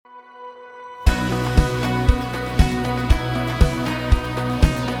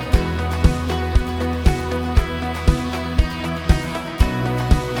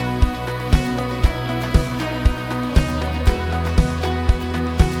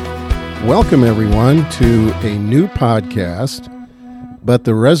Welcome, everyone, to a new podcast, but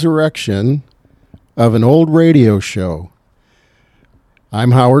the resurrection of an old radio show.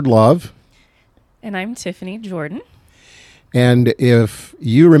 I'm Howard Love. And I'm Tiffany Jordan. And if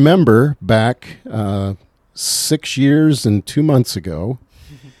you remember back 6 years and 2 months ago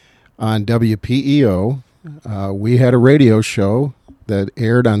on WPEO, we had a radio show that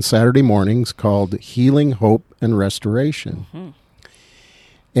aired on Saturday mornings called Healing, Hope, and Restoration. Mm-hmm.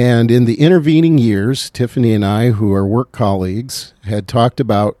 And in the intervening years, Tiffany and I, who are work colleagues, had talked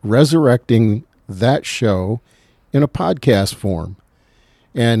about resurrecting that show in a podcast form.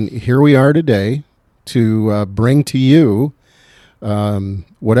 And here we are today to bring to you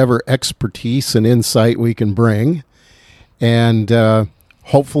whatever expertise and insight we can bring, and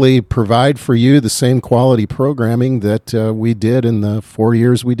hopefully provide for you the same quality programming that we did in the 4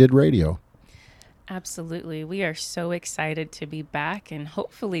 years we did radio. Absolutely. We are so excited to be back and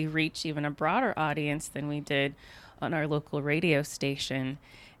hopefully reach even a broader audience than we did on our local radio station.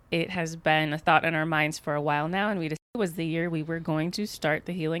 It has been a thought in our minds for a while now, and we decided it was the year we were going to start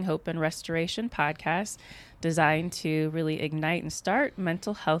the Healing, Hope, and Restoration podcast, designed to really ignite and start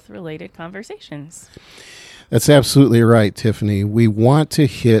mental health-related conversations. That's absolutely right, Tiffany. We want to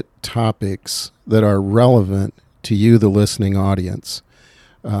hit topics that are relevant to you, the listening audience.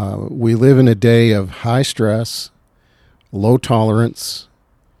 We live in a day of high stress, low tolerance,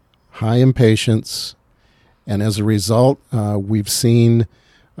 high impatience, and as a result, we've seen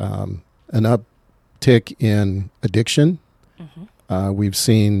an uptick in addiction. Mm-hmm. We've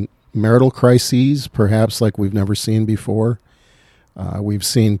seen marital crises, perhaps like we've never seen before. We've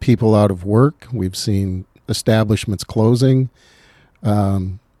seen people out of work. We've seen establishments closing.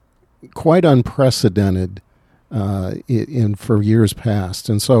 Quite unprecedented for years past.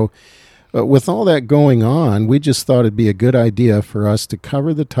 And so with all that going on, we just thought it'd be a good idea for us to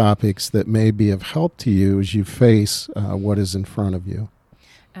cover the topics that may be of help to you as you face what is in front of you.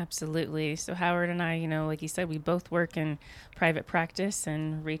 Absolutely. So Howard and I, like you said, we both work in private practice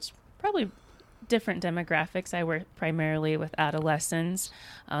and reach probably different demographics. I work primarily with adolescents,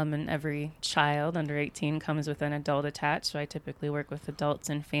 and every child under 18 comes with an adult attached. So I typically work with adults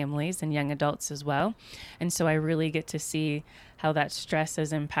and families and young adults as well. And so I really get to see how that stress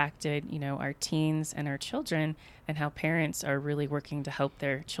has impacted, our teens and our children, and how parents are really working to help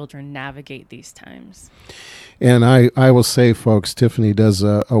their children navigate these times. And I will say, folks, Tiffany does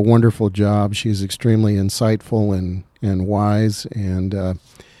a wonderful job. She's extremely insightful and wise, and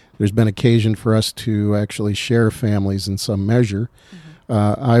there's been occasion for us to actually share families in some measure.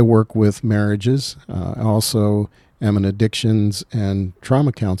 Mm-hmm. I work with marriages. I also am an addictions and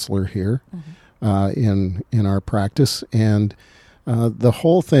trauma counselor here in our practice. And the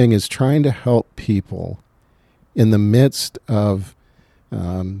whole thing is trying to help people in the midst of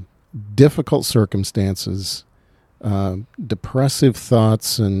difficult circumstances, depressive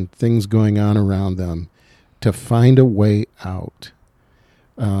thoughts and things going on around them, to find a way out.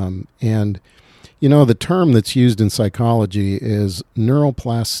 And the term that's used in psychology is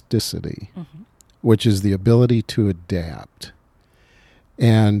neuroplasticity, mm-hmm. which is the ability to adapt.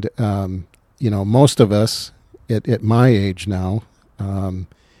 And, most of us at my age now, and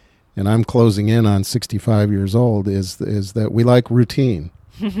I'm closing in on 65 years old, is that we like routine.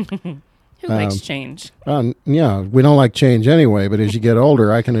 Who likes change? Yeah, we don't like change anyway, but as you get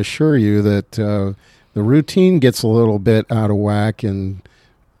older, I can assure you that the routine gets a little bit out of whack and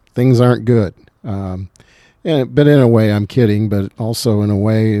things aren't good. But in a way, I'm kidding, but also in a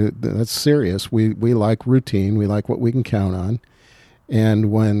way that's serious. We like routine. We like what we can count on.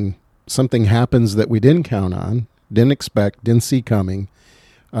 And when something happens that we didn't count on, didn't expect, didn't see coming,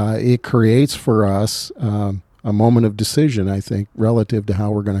 it creates for us a moment of decision, I think, relative to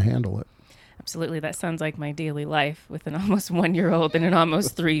how we're going to handle it. Absolutely. That sounds like my daily life with an almost 1-year-old and an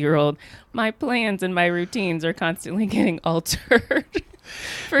almost 3-year-old. My plans and my routines are constantly getting altered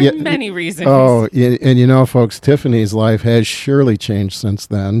for many reasons. Oh, and folks, Tiffany's life has surely changed since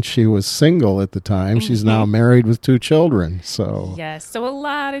then. She was single at the time. Mm-hmm. She's now married with 2 children. So yes, so a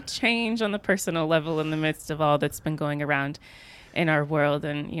lot of change on the personal level in the midst of all that's been going around in our world.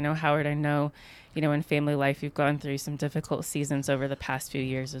 And, Howard, I know, in family life, you've gone through some difficult seasons over the past few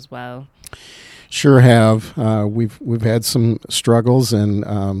years as well. Sure have. We've had some struggles, and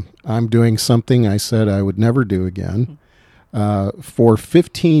I'm doing something I said I would never do again. For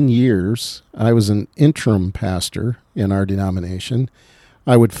 15 years, I was an interim pastor in our denomination.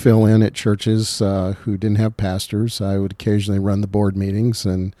 I would fill in at churches who didn't have pastors. I would occasionally run the board meetings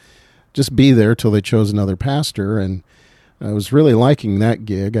and just be there till they chose another pastor. And I was really liking that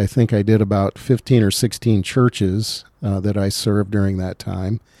gig. I think I did about 15 or 16 churches that I served during that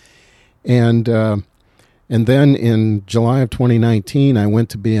time. And then in July of 2019, I went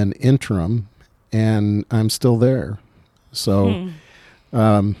to be an interim, and I'm still there. So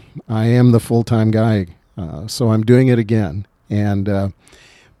I am the full-time guy. So I'm doing it again. And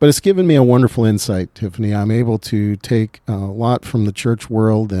but it's given me a wonderful insight, Tiffany. I'm able to take a lot from the church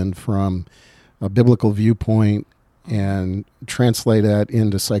world and from a biblical viewpoint and translate that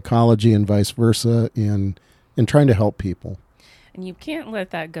into psychology and vice versa in trying to help people. And you can't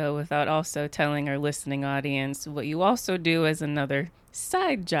let that go without also telling our listening audience what you also do as another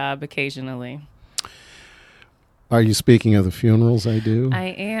side job occasionally. Are you speaking of the funerals I do? I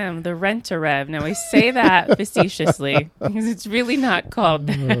am, the Rent-A-Rev. Now, I say that facetiously because it's really not called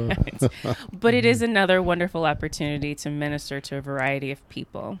that. But it is another wonderful opportunity to minister to a variety of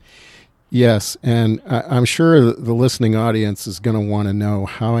people. Yes, and I'm sure the listening audience is going to want to know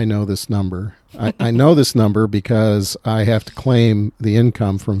how I know this number. I know this number because I have to claim the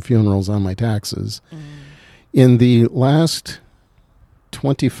income from funerals on my taxes. In the last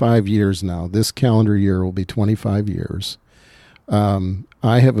 25 years now, this calendar year will be 25 years,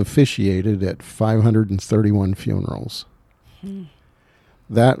 I have officiated at 531 funerals.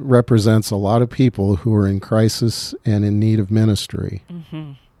 That represents a lot of people who are in crisis and in need of ministry.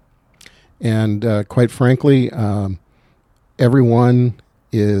 And quite frankly, everyone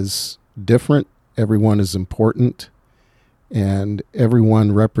is different, everyone is important, and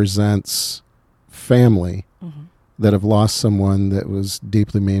everyone represents family that have lost someone that was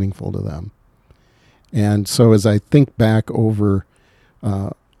deeply meaningful to them. And so as I think back over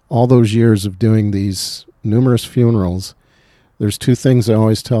all those years of doing these numerous funerals, there's two things I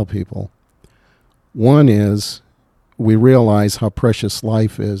always tell people. One is we realize how precious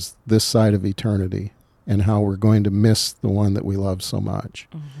life is this side of eternity and how we're going to miss the one that we love so much.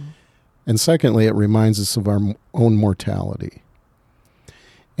 And secondly, it reminds us of our own mortality.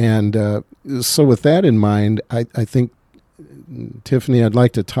 And so with that in mind, I think, Tiffany, I'd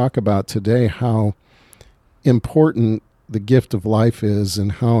like to talk about today how important the gift of life is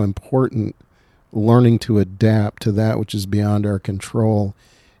and how important learning to adapt to that which is beyond our control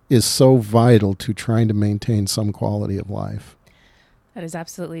is so vital to trying to maintain some quality of life. That is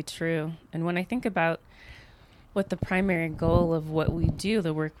absolutely true. And when I think about what the primary goal of what we do,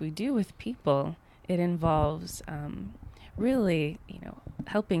 the work we do with people, it involves really,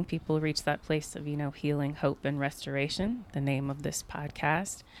 helping people reach that place of, healing, hope, and restoration, the name of this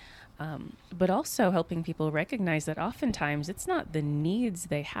podcast. But also helping people recognize that oftentimes it's not the needs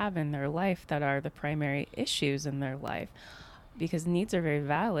they have in their life that are the primary issues in their life, because needs are very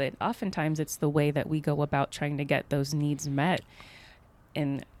valid. Oftentimes it's the way that we go about trying to get those needs met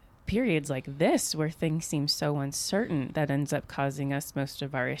in periods like this where things seem so uncertain that ends up causing us most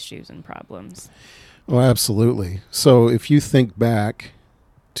of our issues and problems. Well, absolutely. So if you think back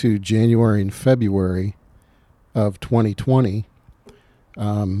to January and February of 2020,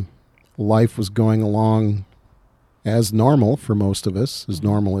 life was going along as normal for most of us, as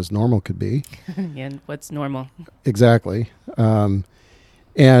normal could be. And what's normal? Exactly. And,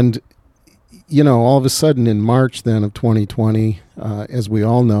 all of a sudden in March then of 2020, as we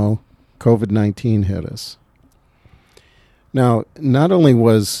all know, COVID-19 hit us. Now, not only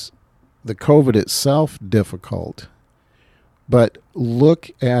was the COVID itself difficult, but look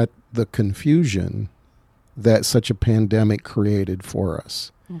at the confusion that such a pandemic created for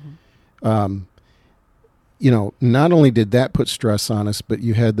us. Not only did that put stress on us, but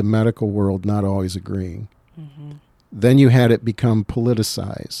you had the medical world not always agreeing. Then you had it become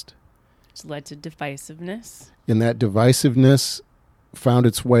politicized. It's led to divisiveness. And that divisiveness found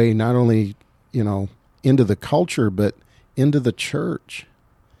its way not only, into the culture, but into the church.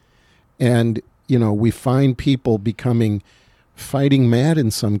 And, we find people becoming fighting mad in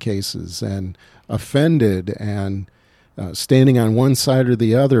some cases and offended and standing on one side or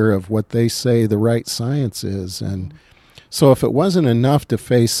the other of what they say the right science is. And so if it wasn't enough to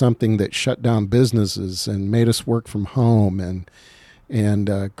face something that shut down businesses and made us work from home and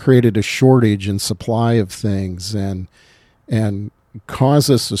created a shortage in supply of things and caused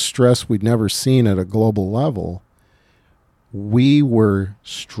us a stress we'd never seen at a global level, we were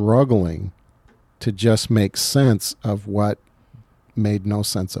struggling to just make sense of what made no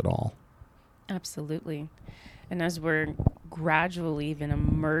sense at all. Absolutely. And as we're gradually even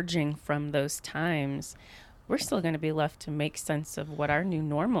emerging from those times, we're still going to be left to make sense of what our new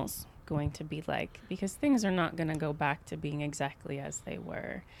normal's going to be like, because things are not going to go back to being exactly as they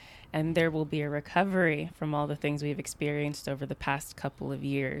were. And there will be a recovery from all the things we've experienced over the past couple of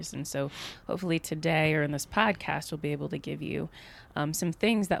years. And so hopefully today or in this podcast, we'll be able to give you some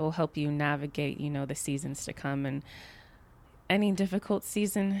things that will help you navigate, the seasons to come. And any difficult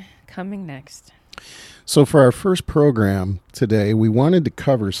season coming next. So for our first program today, we wanted to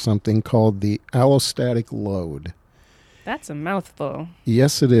cover something called the allostatic load. That's a mouthful.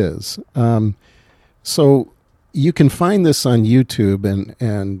 Yes, it is. So you can find this on YouTube,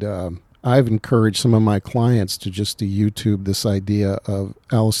 and I've encouraged some of my clients to just to YouTube this idea of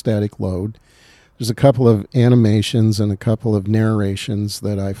allostatic load. There's a couple of animations and a couple of narrations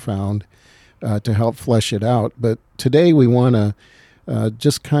that I found to help flesh it out. But today we want to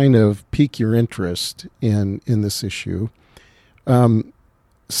just kind of pique your interest in this issue.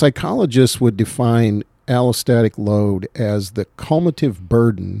 Psychologists would define allostatic load as the cumulative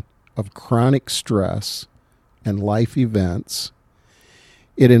burden of chronic stress and life events.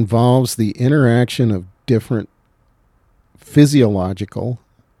 It involves the interaction of different physiological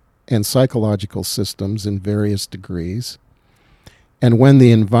and psychological systems in various degrees. And when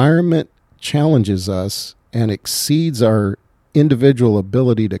the environment challenges us and exceeds our individual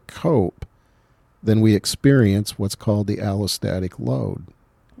ability to cope, then we experience what's called the allostatic load.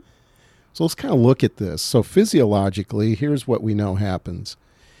 So let's kind of look at this. So physiologically, here's what we know happens.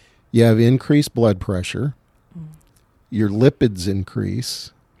 You have increased blood pressure, your lipids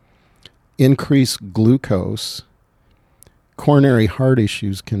increase, increased glucose, coronary heart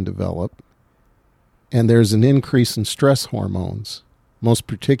issues can develop, and there's an increase in stress hormones, most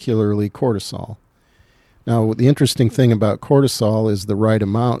particularly cortisol. Now, the interesting thing about cortisol is the right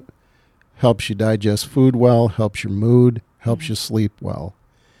amount helps you digest food well, helps your mood, helps you sleep well.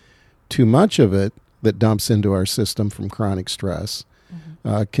 Too much of it that dumps into our system from chronic stress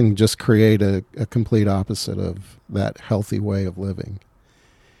can just create a complete opposite of that healthy way of living.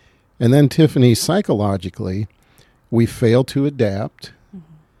 And then, Tiffany, psychologically, we fail to adapt.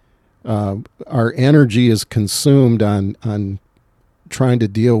 Our energy is consumed on trying to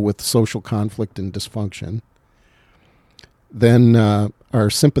deal with social conflict and dysfunction. Then our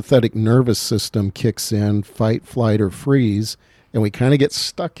sympathetic nervous system kicks in, fight, flight, or freeze, and we kind of get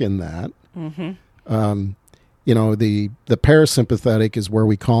stuck in that. The parasympathetic is where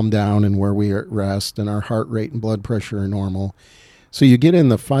we calm down and where we are at rest, and our heart rate and blood pressure are normal. So you get in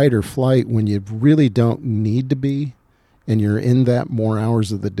the fight or flight when you really don't need to be, and you're in that more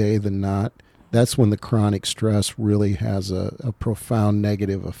hours of the day than not. That's when the chronic stress really has a profound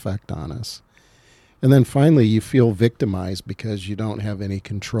negative effect on us. And then finally, you feel victimized because you don't have any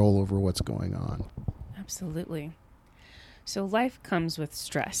control over what's going on. Absolutely. So life comes with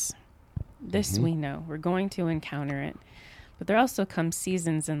stress. This we know. We're going to encounter it. But there also come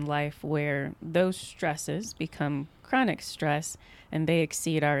seasons in life where those stresses become chronic stress and they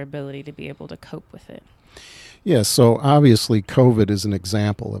exceed our ability to be able to cope with it. Yeah, so obviously COVID is an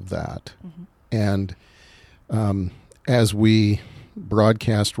example of that. And as we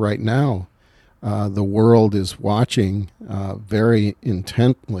broadcast right now, the world is watching very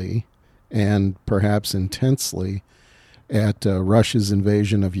intently and perhaps intensely at Russia's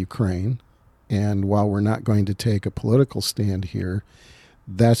invasion of Ukraine. And while we're not going to take a political stand here,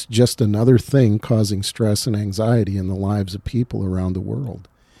 that's just another thing causing stress and anxiety in the lives of people around the world.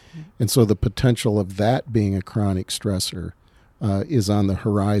 And so the potential of that being a chronic stressor is on the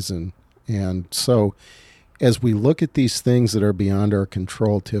horizon. And so as we look at these things that are beyond our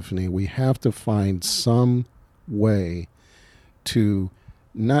control, Tiffany, we have to find some way to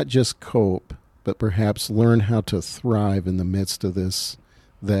not just cope, but perhaps learn how to thrive in the midst of this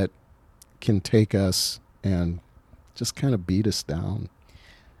that can take us and just kind of beat us down.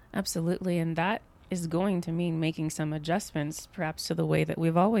 Absolutely. And that is going to mean making some adjustments, perhaps to the way that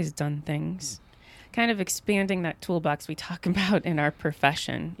we've always done things. Kind of expanding that toolbox we talk about in our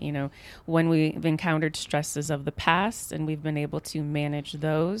profession. You know, when we've encountered stresses of the past and we've been able to manage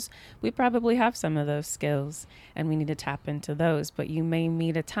those, we probably have some of those skills and we need to tap into those. But you may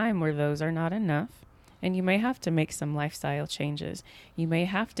meet a time where those are not enough and you may have to make some lifestyle changes. You may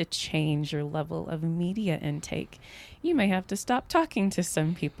have to change your level of media intake. You may have to stop talking to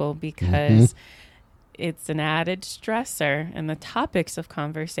some people because it's an added stressor and the topics of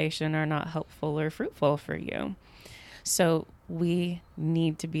conversation are not helpful or fruitful for you. So we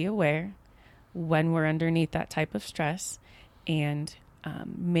need to be aware when we're underneath that type of stress and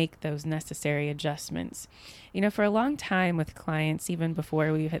make those necessary adjustments. You know, for a long time with clients, even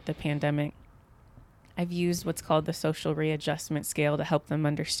before we hit the pandemic, I've used what's called the social readjustment scale to help them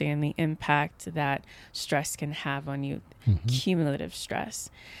understand the impact that stress can have on you, cumulative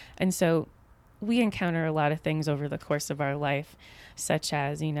stress. And so we encounter a lot of things over the course of our life, such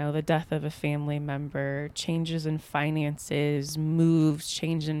as, you know, the death of a family member, changes in finances, moves,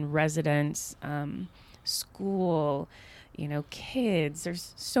 change in residence, school, you know, kids.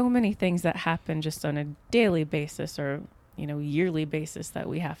 There's so many things that happen just on a daily basis or yearly basis that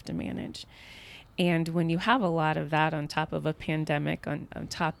we have to manage. And when you have a lot of that on top of a pandemic, on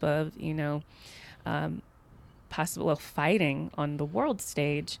top of, possible fighting on the world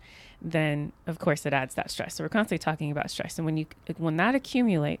stage, then of course it adds that stress. So we're constantly talking about stress. And when that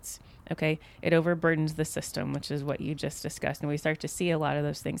accumulates, okay, it overburdens the system, which is what you just discussed. And we start to see a lot of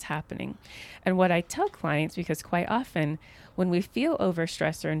those things happening. And what I tell clients, because quite often when we feel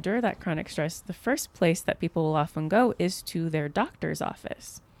overstressed or endure that chronic stress, the first place that people will often go is to their doctor's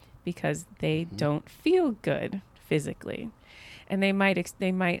office, because they don't feel good physically. And they might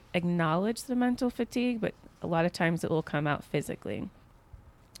acknowledge the mental fatigue, but a lot of times it will come out physically.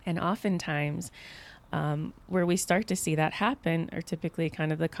 And oftentimes, where we start to see that happen are typically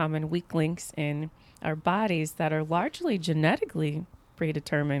kind of the common weak links in our bodies that are largely genetically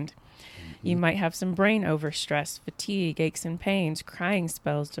predetermined. You might have some brain overstress, fatigue, aches and pains, crying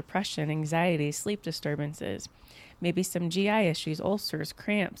spells, depression, anxiety, sleep disturbances, maybe some GI issues, ulcers,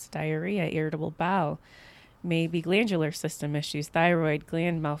 cramps, diarrhea, irritable bowel, maybe glandular system issues, thyroid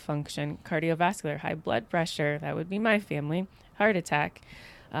gland malfunction, cardiovascular, high blood pressure, that would be my family, heart attack,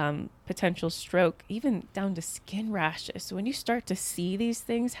 potential stroke, even down to skin rashes. So when you start to see these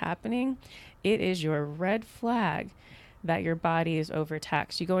things happening, it is your red flag that your body is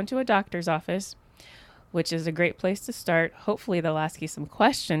overtaxed. You go into a doctor's office, which is a great place to start. Hopefully they'll ask you some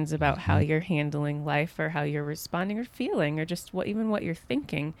questions about how you're handling life, or how you're responding or feeling, or just what you're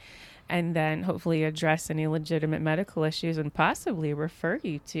thinking. And then hopefully address any legitimate medical issues and possibly refer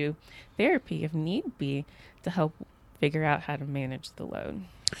you to therapy if need be, to help figure out how to manage the load.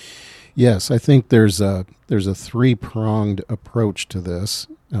 Yes, I think there's a three-pronged approach to this.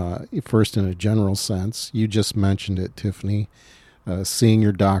 First, in a general sense, you just mentioned it, Tiffany. Seeing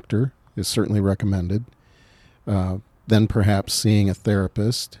your doctor is certainly recommended. Then perhaps seeing a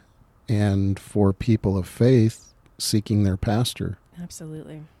therapist, and for people of faith, seeking their pastor.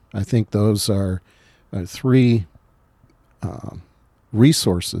 Absolutely. I think those are three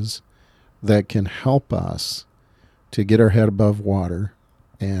resources that can help us to get our head above water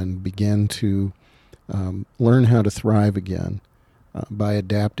and begin to learn how to thrive again by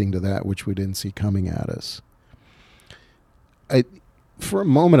adapting to that which we didn't see coming at us. For a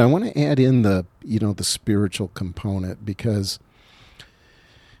moment, I want to add in the spiritual component, because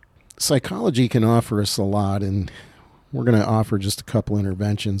psychology can offer us a lot, and we're going to offer just a couple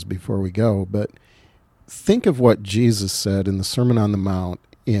interventions before we go. But think of what Jesus said in the Sermon on the Mount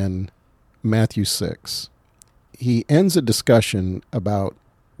in Matthew 6. He ends a discussion about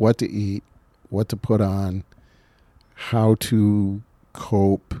what to eat, what to put on, how to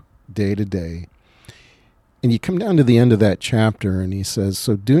cope day to day. And you come down to the end of that chapter, and he says,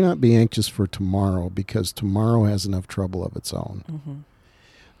 "So do not be anxious for tomorrow, because tomorrow has enough trouble of its own." Mm-hmm.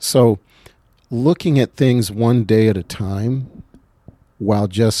 So looking at things one day at a time, while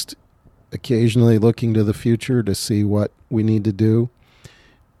just occasionally looking to the future to see what we need to do,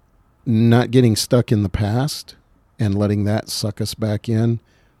 not getting stuck in the past and letting that suck us back in,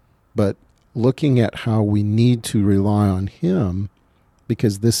 but looking at how we need to rely on him,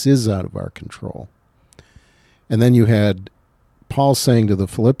 because this is out of our control. And then you had Paul saying to the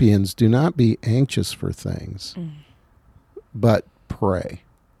Philippians, do not be anxious for things, but pray.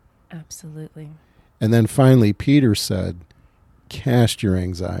 Absolutely. And then finally, Peter said, cast your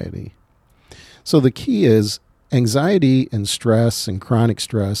anxiety. So the key is, anxiety and stress and chronic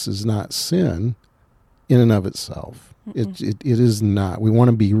stress is not sin in and of itself. It is not. We want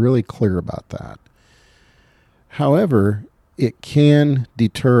to be really clear about that. However, it can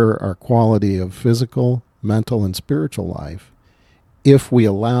deter our quality of physical, mental, and spiritual life if we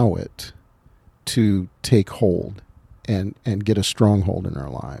allow it to take hold and get a stronghold in our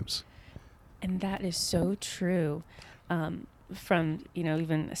lives. And that is so true. From,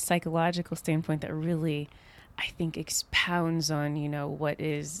 even a psychological standpoint, that really, I think, expounds on, what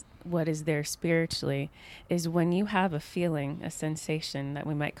is there spiritually, is when you have a feeling, a sensation that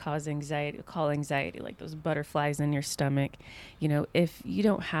we might call anxiety, like those butterflies in your stomach, if you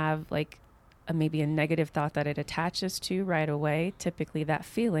don't have like maybe a negative thought that it attaches to right away, typically that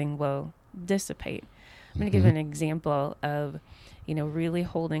feeling will dissipate. I'm going to give an example of, really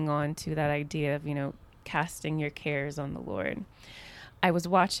holding on to that idea of, casting your cares on the Lord. I was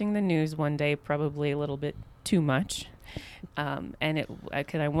watching the news one day, probably a little bit too much, and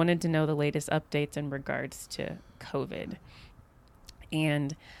I wanted to know the latest updates in regards to COVID.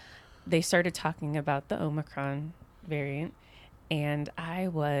 And they started talking about the Omicron variant, and I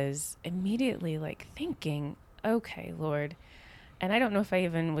was immediately thinking, okay, Lord. And I don't know if I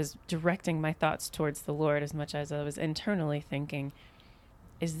even was directing my thoughts towards the Lord as much as I was internally thinking,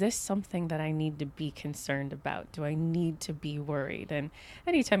 is this something that I need to be concerned about? Do I need to be worried? And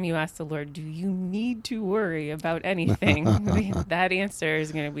anytime you ask the Lord, do you need to worry about anything? That answer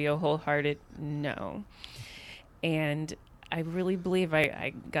is going to be a wholehearted no. And I really believe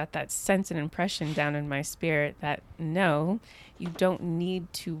I got that sense and impression down in my spirit that no, you don't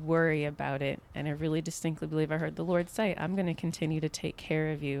need to worry about it. And I really distinctly believe I heard the Lord say, I'm going to continue to take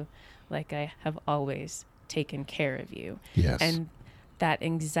care of you like I have always taken care of you. Yes. And that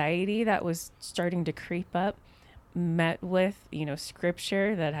anxiety that was starting to creep up met with,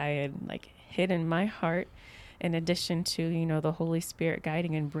 scripture that I had hid in my heart, in addition to, the Holy Spirit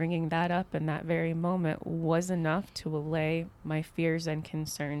guiding and bringing that up in that very moment, was enough to allay my fears and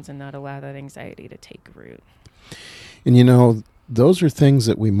concerns and not allow that anxiety to take root. And those are things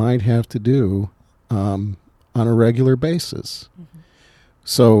that we might have to do on a regular basis. Mm-hmm.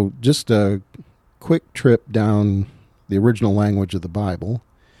 So just a quick trip down the original language of the Bible.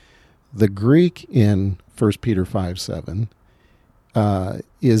 The Greek in 1 Peter 5:7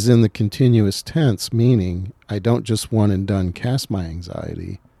 is in the continuous tense, meaning I don't just one and done cast my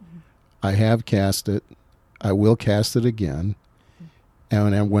anxiety. Mm-hmm. I have cast it. I will cast it again.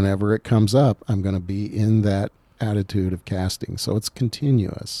 Mm-hmm. And whenever it comes up, I'm going to be in that attitude of casting. So it's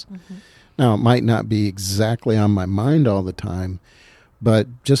continuous. Mm-hmm. Now, it might not be exactly on my mind all the time,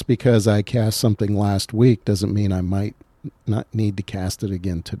 but just because I cast something last week doesn't mean I might not need to cast it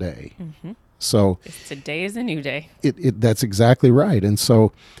again today. Mm-hmm. So today is a new day. That's exactly right. And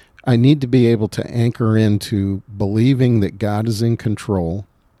so I need to be able to anchor into believing that God is in control.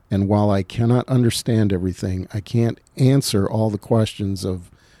 And while I cannot understand everything, I can't answer all the questions of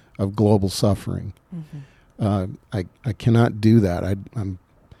global suffering. Mm-hmm. I cannot do that. I'm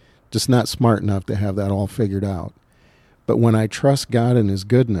just not smart enough to have that all figured out. But when I trust God in his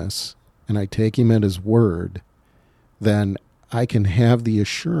goodness and I take him at his word, then I can have the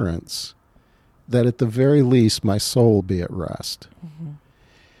assurance that at the very least my soul will be at rest. Mm-hmm.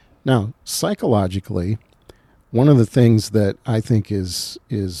 Now, psychologically, one of the things that I think is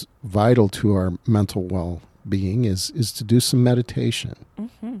vital to our mental well-being is to do some meditation.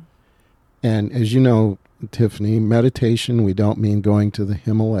 Mm-hmm. And as you know, Tiffany, meditation, we don't mean going to the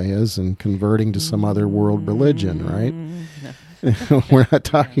Himalayas and converting to some other world religion, right? No. We're not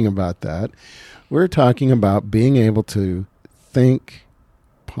talking about that. We're talking about being able to think,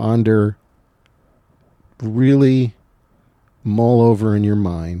 ponder, really mull over in your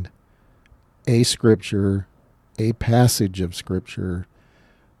mind a scripture, a passage of scripture,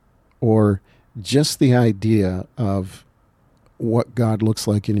 or just the idea of what God looks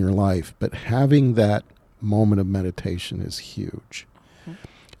like in your life. But having that moment of meditation is huge. Mm-hmm.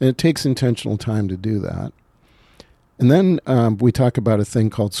 And it takes intentional time to do that. And then we talk about a thing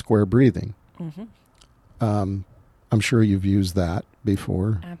called square breathing. Mm-hmm. I'm sure you've used that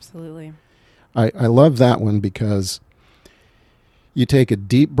before. Absolutely. I love that one because you take a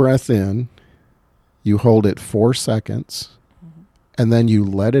deep breath in, you hold it 4 seconds, mm-hmm. and then you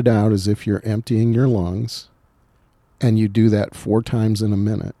let it out as if you're emptying your lungs, and you do that 4 times in a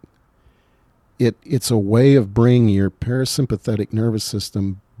minute. It's a way of bringing your parasympathetic nervous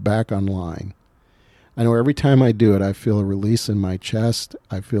system back online. I know every time I do it, I feel a release in my chest,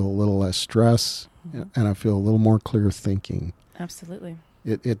 I feel a little less stress, mm-hmm. and I feel a little more clear thinking. Absolutely.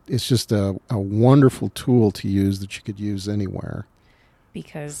 It's just a wonderful tool to use that you could use anywhere.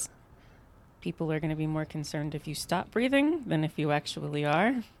 Because people are going to be more concerned if you stop breathing than if you actually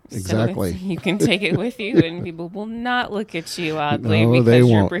are. Exactly. So you can take it with you, and people will not look at you oddly because they you're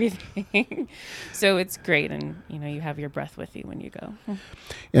won't. breathing. So it's great, and you have your breath with you when you go.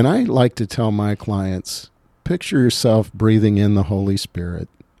 And I like to tell my clients, picture yourself breathing in the Holy Spirit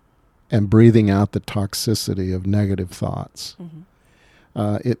and breathing out the toxicity of negative thoughts. Mm-hmm.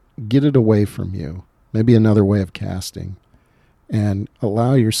 Get it away from you. Maybe another way of casting. And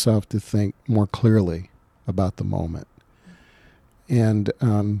allow yourself to think more clearly about the moment. And,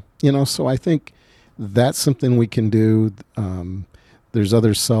 so I think that's something we can do. There's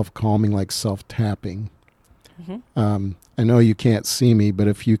other self-calming, like self-tapping. Mm-hmm. I know you can't see me, but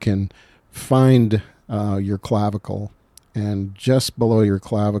if you can find your clavicle, and just below your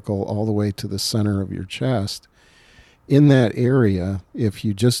clavicle all the way to the center of your chest, in that area, if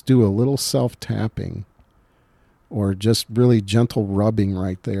you just do a little self-tapping, or just really gentle rubbing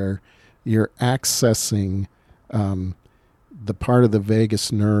right there, you're accessing the part of the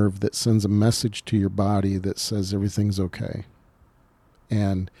vagus nerve that sends a message to your body that says everything's okay.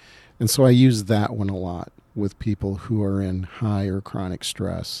 And so I use that one a lot with people who are in high or chronic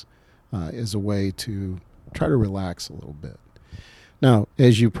stress as a way to try to relax a little bit. Now,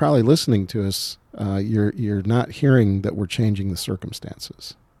 as you're probably listening to us you're not hearing that we're changing the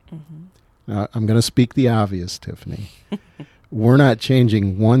circumstances. Mm-hmm. Now, I'm going to speak the obvious, Tiffany. We're not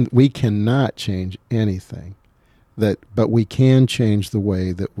changing we cannot change anything, but we can change the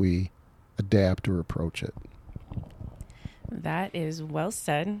way that we adapt or approach it. That is well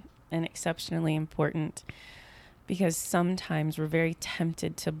said and exceptionally important, because sometimes we're very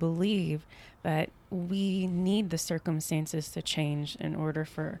tempted to believe that we need the circumstances to change in order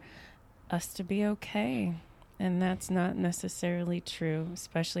for us to be okay. And that's not necessarily true,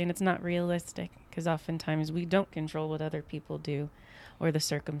 especially, and it's not realistic, because oftentimes we don't control what other people do or the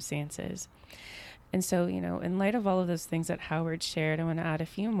circumstances. And so, in light of all of those things that Howard shared, I want to add a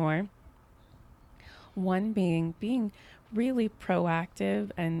few more. One being really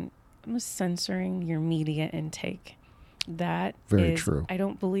proactive and censoring your media intake. That Very is true. I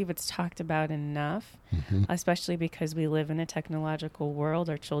don't believe it's talked about enough, especially because we live in a technological world.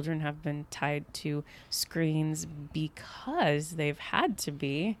 Our children have been tied to screens because they've had to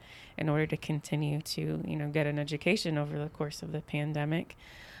be in order to continue to, get an education over the course of the pandemic.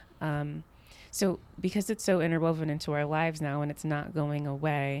 So because it's so interwoven into our lives now and it's not going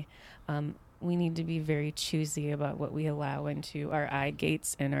away, we need to be very choosy about what we allow into our eye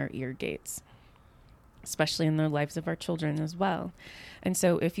gates and our ear gates, especially in the lives of our children as well. And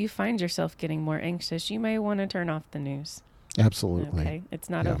so if you find yourself getting more anxious, you may want to turn off the news. Absolutely. Okay. It's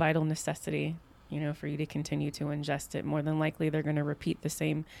not a vital necessity, for you to continue to ingest it. More than likely, they're going to repeat the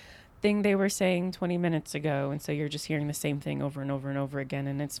same thing they were saying 20 minutes ago. And so you're just hearing the same thing over and over and over again.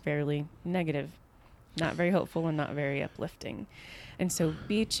 And it's fairly negative, not very hopeful and not very uplifting. And so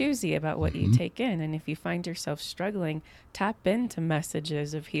be choosy about what you take in. And if you find yourself struggling, tap into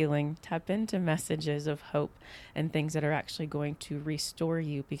messages of healing, tap into messages of hope and things that are actually going to restore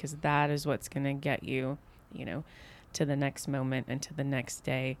you, because that is what's going to get you, to the next moment and to the next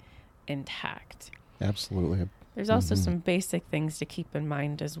day intact. Absolutely. There's also some basic things to keep in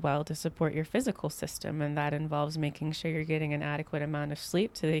mind as well to support your physical system. And that involves making sure you're getting an adequate amount of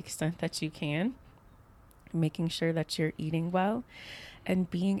sleep to the extent that you can, making sure that you're eating well, and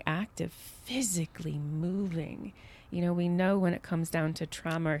being active, physically moving. We know when it comes down to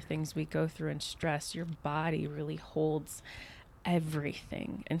trauma or things we go through and stress, your body really holds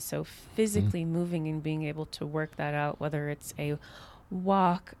everything. And so physically moving and being able to work that out, whether it's a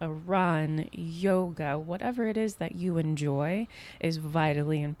walk, a run, yoga, whatever it is that you enjoy, is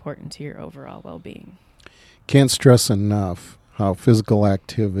vitally important to your overall well-being. Can't stress enough how physical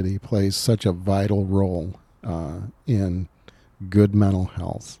activity plays such a vital role in good mental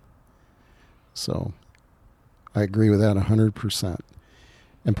health. So I agree with that 100%.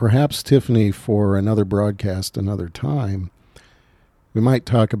 And perhaps, Tiffany, for another broadcast another time, we might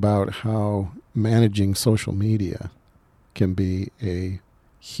talk about how managing social media can be a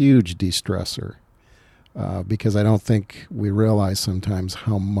huge de-stressor, because I don't think we realize sometimes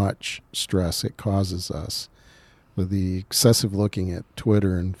how much stress it causes us with the excessive looking at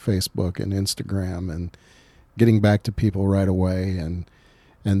Twitter and Facebook and Instagram and getting back to people right away, and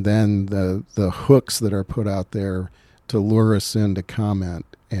then the hooks that are put out there to lure us in to comment,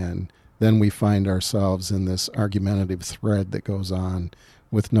 and then we find ourselves in this argumentative thread that goes on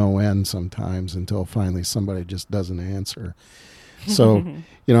with no end sometimes until finally somebody just doesn't answer. So,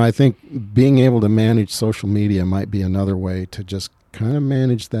 I think being able to manage social media might be another way to just kind of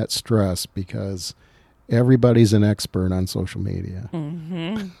manage that stress, because everybody's an expert on social media.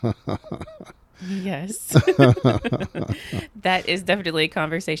 Yes. That is definitely a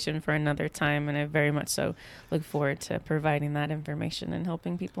conversation for another time, and I very much so look forward to providing that information and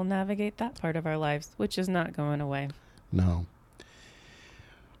helping people navigate that part of our lives, which is not going away. No.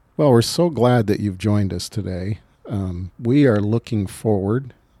 Well, we're so glad that you've joined us today. We are looking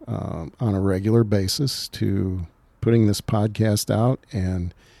forward on a regular basis to putting this podcast out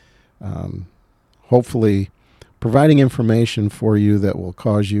and hopefully providing information for you that will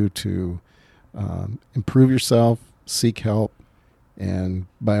cause you to improve yourself, seek help, and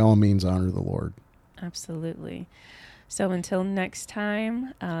by all means honor the Lord. Absolutely. So until next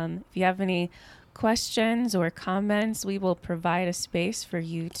time, if you have any questions or comments, we will provide a space for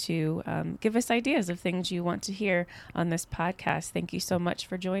you to give us ideas of things you want to hear on this podcast. Thank you so much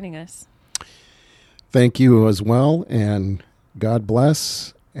for joining us. Thank you as well, and God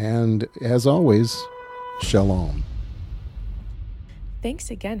bless, and as always, shalom.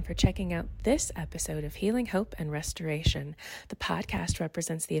 Thanks again for checking out this episode of Healing, Hope, and Restoration. The podcast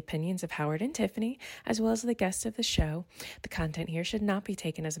represents the opinions of Howard and Tiffany, as well as the guests of the show. The content here should not be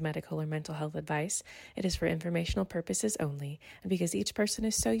taken as medical or mental health advice. It is for informational purposes only. And because each person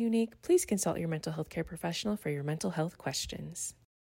is so unique, please consult your mental health care professional for your mental health questions.